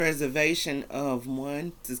Preservation of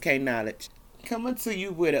one. This is K Knowledge. Coming to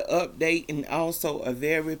you with an update and also a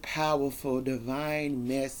very powerful divine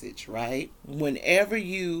message, right? Whenever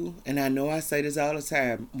you, and I know I say this all the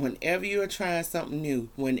time, whenever you're trying something new,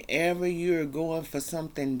 whenever you're going for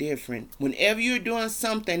something different, whenever you're doing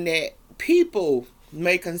something that people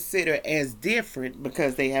may consider as different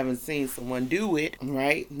because they haven't seen someone do it,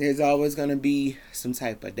 right? There's always going to be some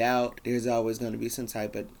type of doubt. There's always going to be some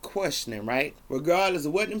type of questioning, right? Regardless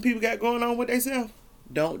of what them people got going on with themselves,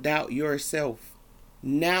 don't doubt yourself.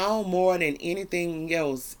 Now more than anything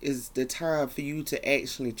else is the time for you to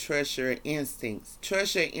actually trust your instincts.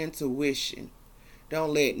 Trust your intuition.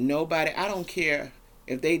 Don't let nobody, I don't care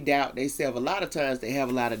if they doubt themselves. A lot of times they have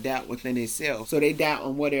a lot of doubt within themselves. So they doubt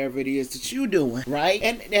on whatever it is that you're doing, right?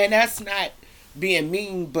 And that's not being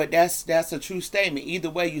mean, but that's a true statement. Either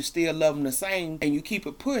way, you still love them the same and you keep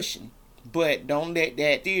it pushing. But don't let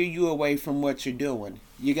that steer you away from what you're doing.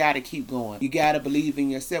 You got to keep going. You got to believe in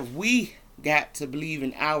yourself. We got to believe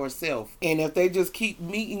in ourselves. And if they just keep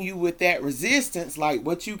meeting you with that resistance, like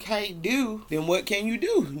what you can't do, then what can you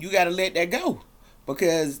do? You got to let that go.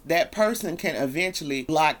 Because that person can eventually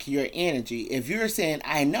block your energy. If you're saying,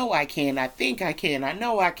 I know I can, I think I can, I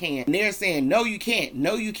know I can, and they're saying, no you can't,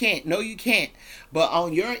 no you can't, no you can't. But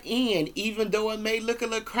on your end, even though it may look a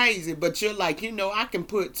little crazy, but you're like, I can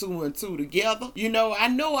put 2 and 2 together. I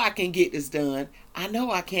know I can get this done. I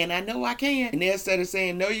know I can, I know I can. And instead of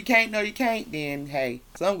saying, no you can't, no you can't, then hey,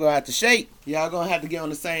 some go out to shake. Y'all gonna have to get on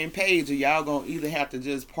the same page, or y'all gonna either have to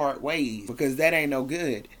just part ways, because that ain't no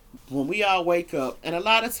good. When we all wake up, and a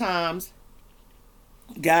lot of times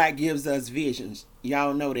God gives us visions.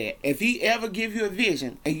 Y'all know that. If he ever give you a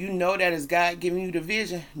vision and you know that it's God giving you the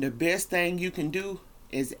vision, the best thing you can do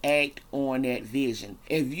is act on that vision.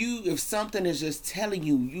 If something is just telling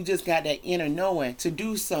you, you just got that inner knowing to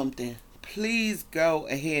do something, please go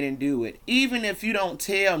ahead and do it. Even if you don't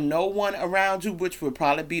tell no one around you, which would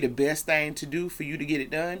probably be the best thing to do for you to get it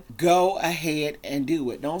done, go ahead and do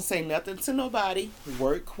it. Don't say nothing to nobody.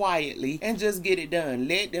 Work quietly and just get it done.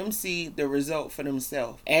 Let them see the result for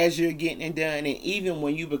themselves as you're getting it done, and even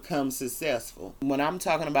when you become successful. When I'm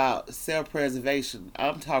talking about self-preservation,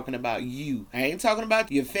 I'm talking about you. I ain't talking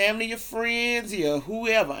about your family, your friends, your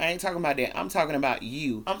whoever. I ain't talking about that. I'm talking about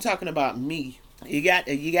you. I'm talking about me. You got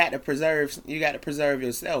to preserve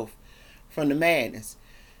yourself from the madness.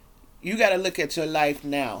 You got to look at your life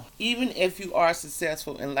now. Even if you are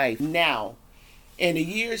successful in life now, in a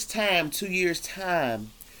year's time, 2 years time,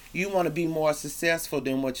 you want to be more successful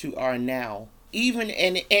than what you are now. Even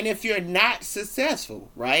and if you're not successful,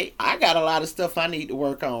 right? I got a lot of stuff I need to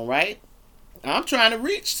work on, right? I'm trying to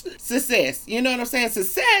reach success. You know what I'm saying?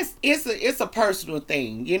 Success, it's a personal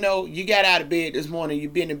thing. You got out of bed this morning.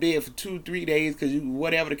 You've been in bed for 2-3 days because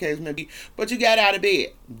whatever the case may be. But you got out of bed.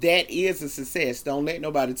 That is a success. Don't let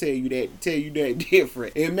nobody tell you that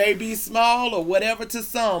different. It may be small or whatever to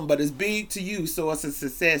some, but it's big to you, so it's a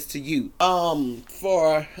success to you.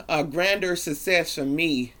 For a grander success for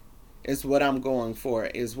me is what I'm going for,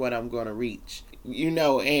 is what I'm going to reach.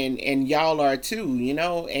 And y'all are too,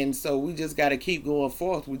 and so we just got to keep going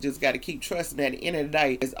forth. We just got to keep trusting that at the end of the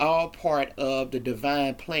day, it's all part of the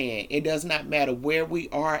divine plan. It does not matter where we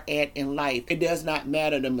are at in life. It does not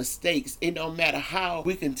matter the mistakes. It don't matter how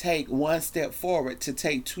we can take 1 step forward to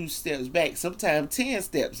take 2 steps back, sometimes 10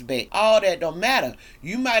 steps back. All that don't matter.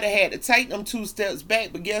 You might have had to take them 2 steps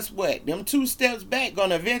back, but guess what? Them 2 steps back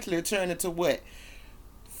gonna eventually turn into what?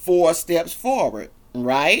 4 steps forward,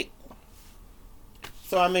 right?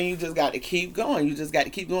 So, you just got to keep going. You just got to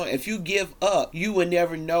keep going. If you give up, you would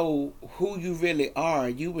never know who you really are.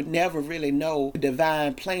 You would never really know the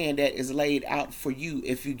divine plan that is laid out for you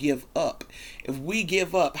if you give up. If we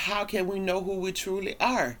give up, how can we know who we truly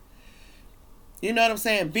are? You know what I'm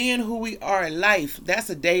saying? Being who we are in life, that's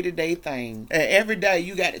a day-to-day thing. And every day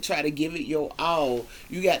you got to try to give it your all.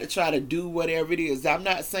 You got to try to do whatever it is. I'm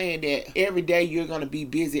not saying that every day you're going to be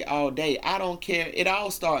busy all day. I don't care. It all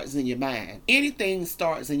starts in your mind. Anything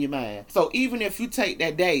starts in your mind. So even if you take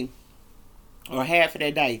that day or half of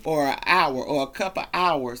that day or an hour or a couple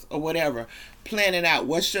hours or whatever, planning out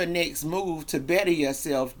what's your next move to better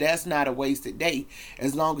yourself, that's not a wasted day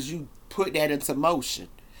as long as you put that into motion.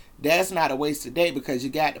 That's not a wasted day because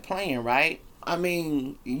you got the plan, right?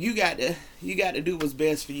 You got to do what's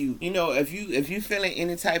best for you. If you feeling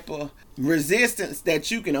any type of resistance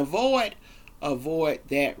that you can avoid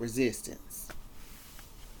that resistance.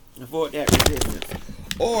 Avoid that resistance.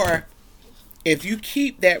 Or if you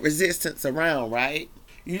keep that resistance around, right?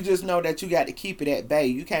 You just know that you got to keep it at bay.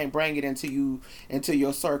 You can't bring it into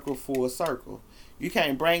your circle for a circle. You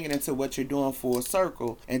can't bring it into what you're doing for a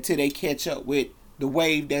circle until they catch up with the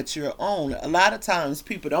wave that you're on. A lot of times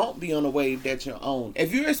people don't be on the wave that you're on.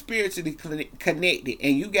 If you're spiritually connected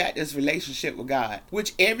and you got this relationship with God,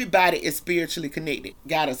 which everybody is spiritually connected,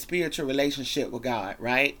 got a spiritual relationship with God,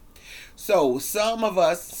 right? So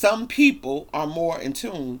some people are more in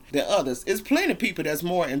tune than others. It's plenty of people that's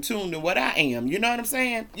more in tune than what I am. You know what I'm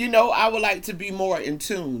saying? I would like to be more in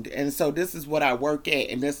tuned. And so this is what I work at,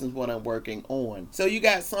 and this is what I'm working on. So you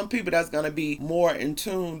got some people that's going to be more in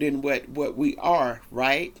tune than what we are,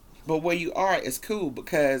 right? But where you are is cool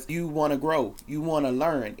because you want to grow. You want to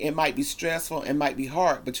learn. It might be stressful. It might be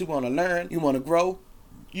hard, but you want to learn. You want to grow.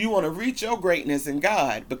 You want to reach your greatness in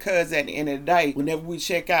God, because at the end of the day, whenever we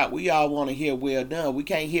check out, we all want to hear well done. We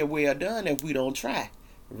can't hear well done if we don't try,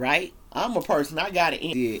 right? I'm a person, I got to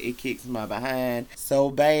end it. It kicks my behind so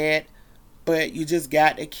bad, but you just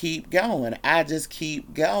got to keep going. I just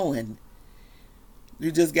keep going.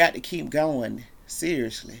 You just got to keep going,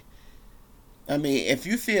 seriously. I mean, if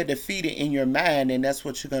you feel defeated in your mind, then that's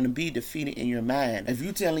what you're going to be, defeated in your mind. If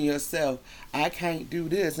you're telling yourself, I can't do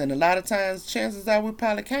this, and a lot of times, chances are we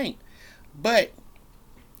probably can't. But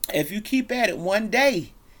if you keep at it, one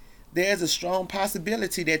day, there's a strong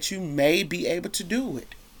possibility that you may be able to do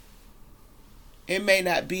it. It may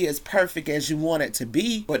not be as perfect as you want it to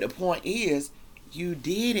be, but the point is, you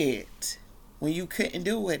did it. When you couldn't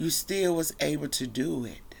do it, you still was able to do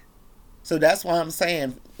it. So that's why I'm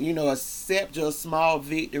saying, accept your small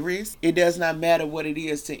victories. It does not matter what it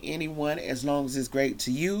is to anyone, as long as it's great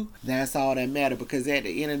to you. That's all that matters, because at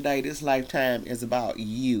the end of the day, this lifetime is about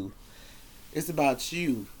you. It's about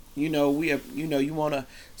you. You want to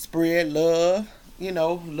spread love.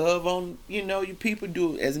 Love on, you people,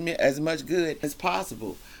 do as much good as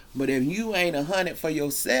possible. But if you ain't 100 for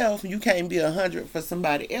yourself, you can't be 100 for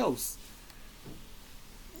somebody else.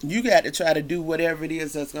 You got to try to do whatever it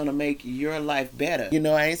is that's going to make your life better.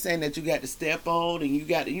 I ain't saying that you got to step on and you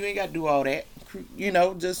ain't got to do all that.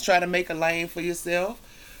 Just try to make a lane for yourself,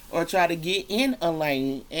 or try to get in a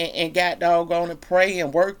lane and got doggone it, pray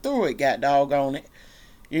and work through it, got doggone it.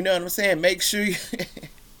 You know what I'm saying? Make sure you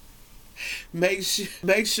make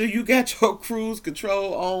sure you got your cruise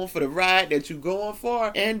control on for the ride that you're going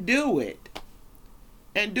for, and do it.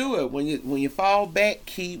 And do it. When you fall back,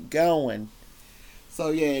 keep going. So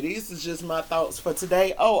yeah, these is just my thoughts for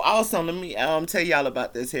today. Oh, also let me tell y'all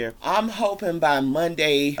about this here. I'm hoping by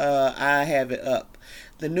Monday I have it up.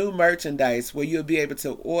 The new merchandise, where you'll be able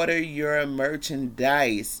to order your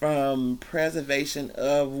merchandise from Preservation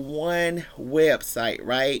of One website,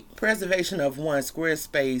 right? Preservation of One,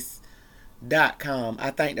 Squarespace.com.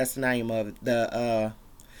 I think that's the name of the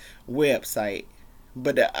website.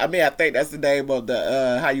 But I think that's the name of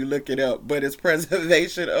the how you look it up. But it's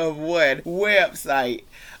Preservation of One website.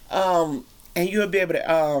 And you'll be able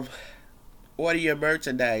to order your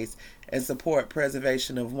merchandise and support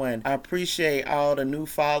Preservation of One. I appreciate all the new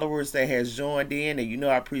followers that has joined in, and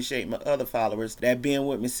I appreciate my other followers that been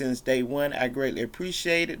with me since day one. I greatly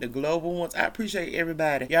appreciate it. The global ones, I appreciate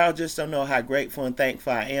everybody. Y'all just don't know how grateful and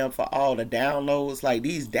thankful I am for all the downloads. Like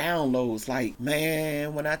these downloads, like,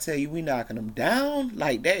 man, when I tell you we knocking them down,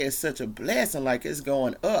 like that is such a blessing. Like it's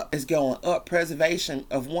going up. It's going up. Preservation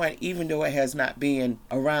of One, even though it has not been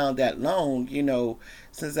around that long,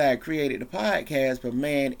 since I created the podcast, but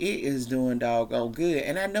man, it is doing doggone good,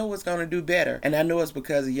 and I know it's gonna do better, and I know it's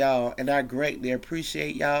because of y'all, and I greatly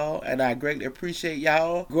appreciate y'all,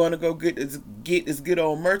 going to go get this good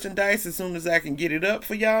old merchandise as soon as I can get it up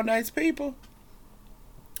for y'all nice people.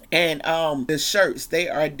 And the shirts, they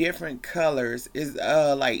are different colors. It's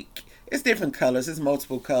different colors. It's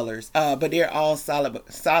multiple colors. But they're all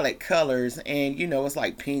solid colors. And, it's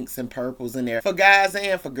like pinks and purples in there for guys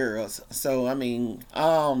and for girls. So,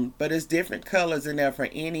 but it's different colors in there for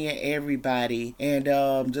any and everybody. And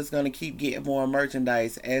just going to keep getting more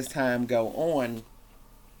merchandise as time go on.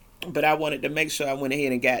 But I wanted to make sure I went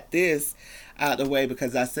ahead and got this out the way,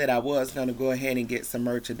 because I said I was going to go ahead and get some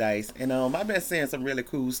merchandise. And I've been seeing some really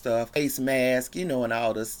cool stuff, face mask, and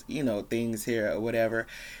all this, things here or whatever.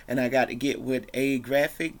 And I got to get with a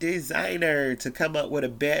graphic designer to come up with a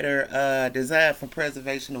better design for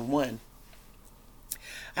Preservation of One.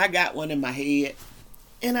 I got one in my head,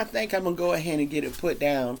 and I think I'm going to go ahead and get it put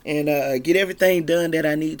down and get everything done that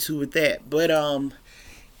I need to with that. But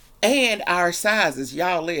and our sizes,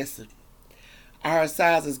 y'all listen. Our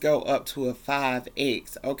sizes go up to a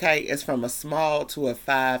 5X, okay? It's from a small to a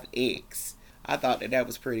 5X. I thought that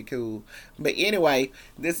was pretty cool. But anyway,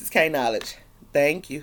 this is K-Knowledge. Thank you.